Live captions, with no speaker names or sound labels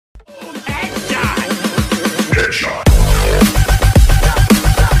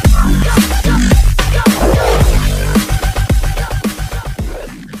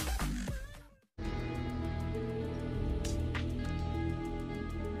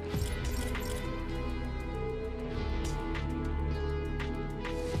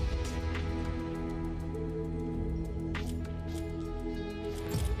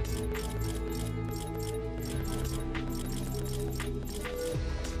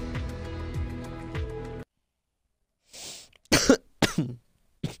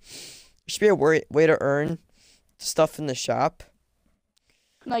be a way to earn stuff in the shop.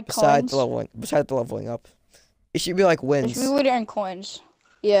 Like besides coins? the leveling up. It should be like wins. There should be a way to earn coins.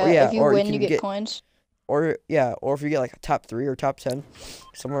 Yeah, Yeah, if you or win, you get coins. Or if you get like a top 3 or top 10,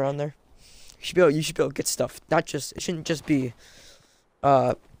 somewhere around there. You should be able to get stuff. Not just, it shouldn't just be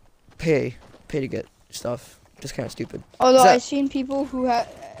pay to get stuff. Just kind of stupid. Although I've seen people who have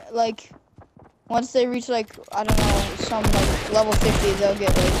like once they reach like I don't know some like level 50, they'll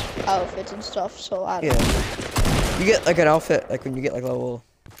get like outfits and stuff. So I don't know. You get like an outfit like when you get like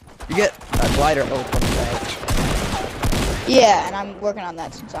you get a glider at level 25. Yeah, and I'm working on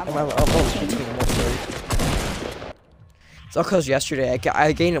that since I'm level 15, almost 30. It's all because yesterday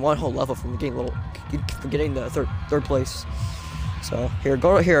I gained 1 whole level from getting the third place. So here,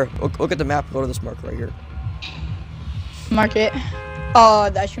 look at the map. Go to this marker right here. Market. Oh,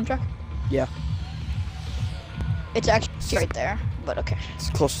 the ice cream truck. Yeah. It's actually right there, but okay. It's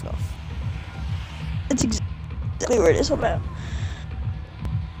close enough. It's exactly where it is. Hold on.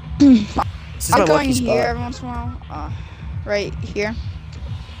 I'm going here every once in a while. Right here.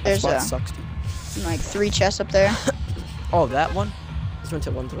 There's sucks, dude. Like 3 chests up there. Oh, that one? This one's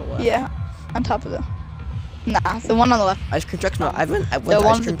one to the left. Yeah, on top of the. Nah, the one on the left. Ice cream truck's not. I went the to one ice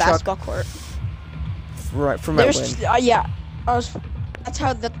with the cream basketball truck. court. Right from my win. Yeah, that's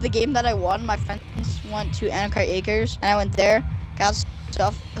how the game that I won. My friends went to Anakai Acres, and I went there, got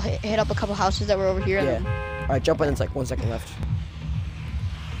stuff, hit up a couple houses that were over here. Yeah. And then, All right, jump in. It's like 1 second left.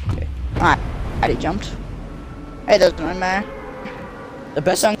 Okay. Alright, I already jumped. It doesn't really matter. The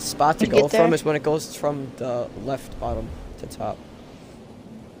best spot to go from there. is when it goes from the left bottom to top.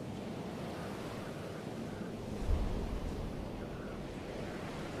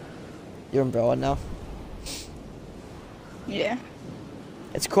 Your umbrella now? Yeah.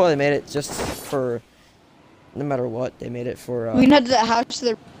 It's cool they made it just for, no matter what, they made it for, We can head to that house to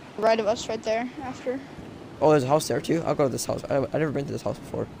the right of us right there after. Oh, there's a house there too? I'll go to this house. I've never been to this house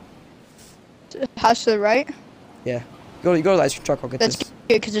before. House to the right? Yeah. You go to the ice cream truck, I'll get That's this.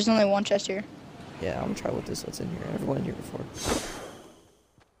 good, because there's only 1 chest here. Yeah, I'm gonna try with this. What's in here? I've went here before.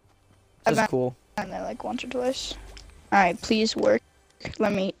 I've This is cool. been there like once or twice. Alright, please work.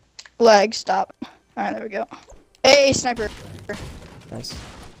 Let me lag stop. Alright, there we go. Hey, sniper. Nice.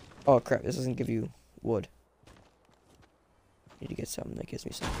 Oh crap, this doesn't give you wood. Need to get something that gives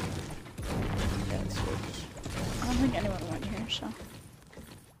me something. Yeah, this works. I don't think anyone went here, so.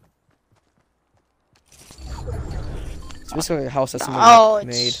 It's basically a house that someone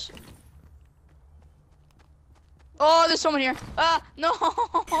made. Oh, there's someone here. Ah, no!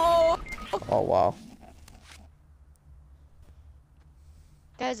 Oh wow.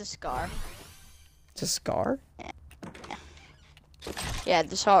 That has a scar. It's a scar? Yeah,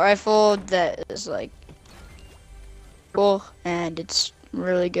 this assault rifle that is like cool, and it's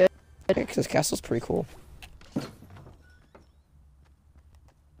really good. Okay, 'cause this castle's pretty cool.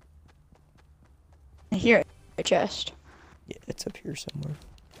 Here, a chest. Yeah, it's up here somewhere.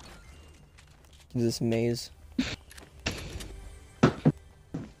 This maze.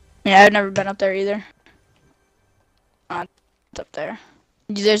 Yeah, I've never been up there either. It's up there.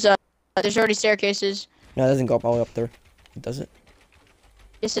 There's already staircases. No, it doesn't go up all the way up there. It doesn't?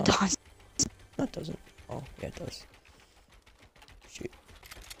 Yes, it does. No, it doesn't. Oh, yeah, it does. Shoot.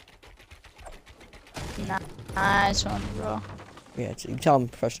 Nice one, bro. Yeah, you can tell I'm a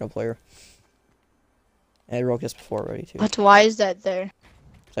professional player. And I broke this before already, too. But why is that there?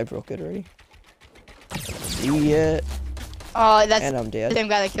 I broke it already. Yeah. Oh, that's And I'm the dead. same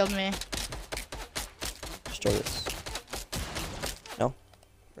guy that killed me. Destroy this. No?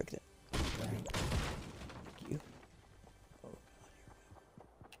 Break that. Thank you. Oh,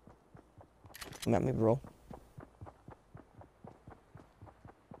 come at me, bro.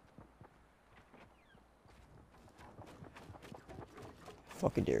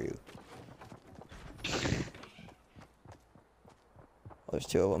 Fucking dare you. Oh, there's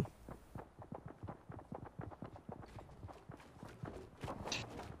 2 of them.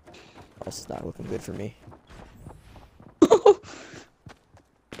 This is not looking good for me. Oh,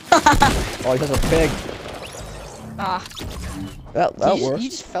 he has a pig. Ah. That worked. You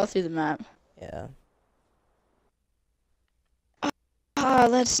just fell through the map. Yeah.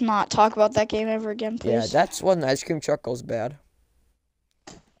 Let's not talk about that game ever again, please. Yeah, that's when the ice cream truck goes bad.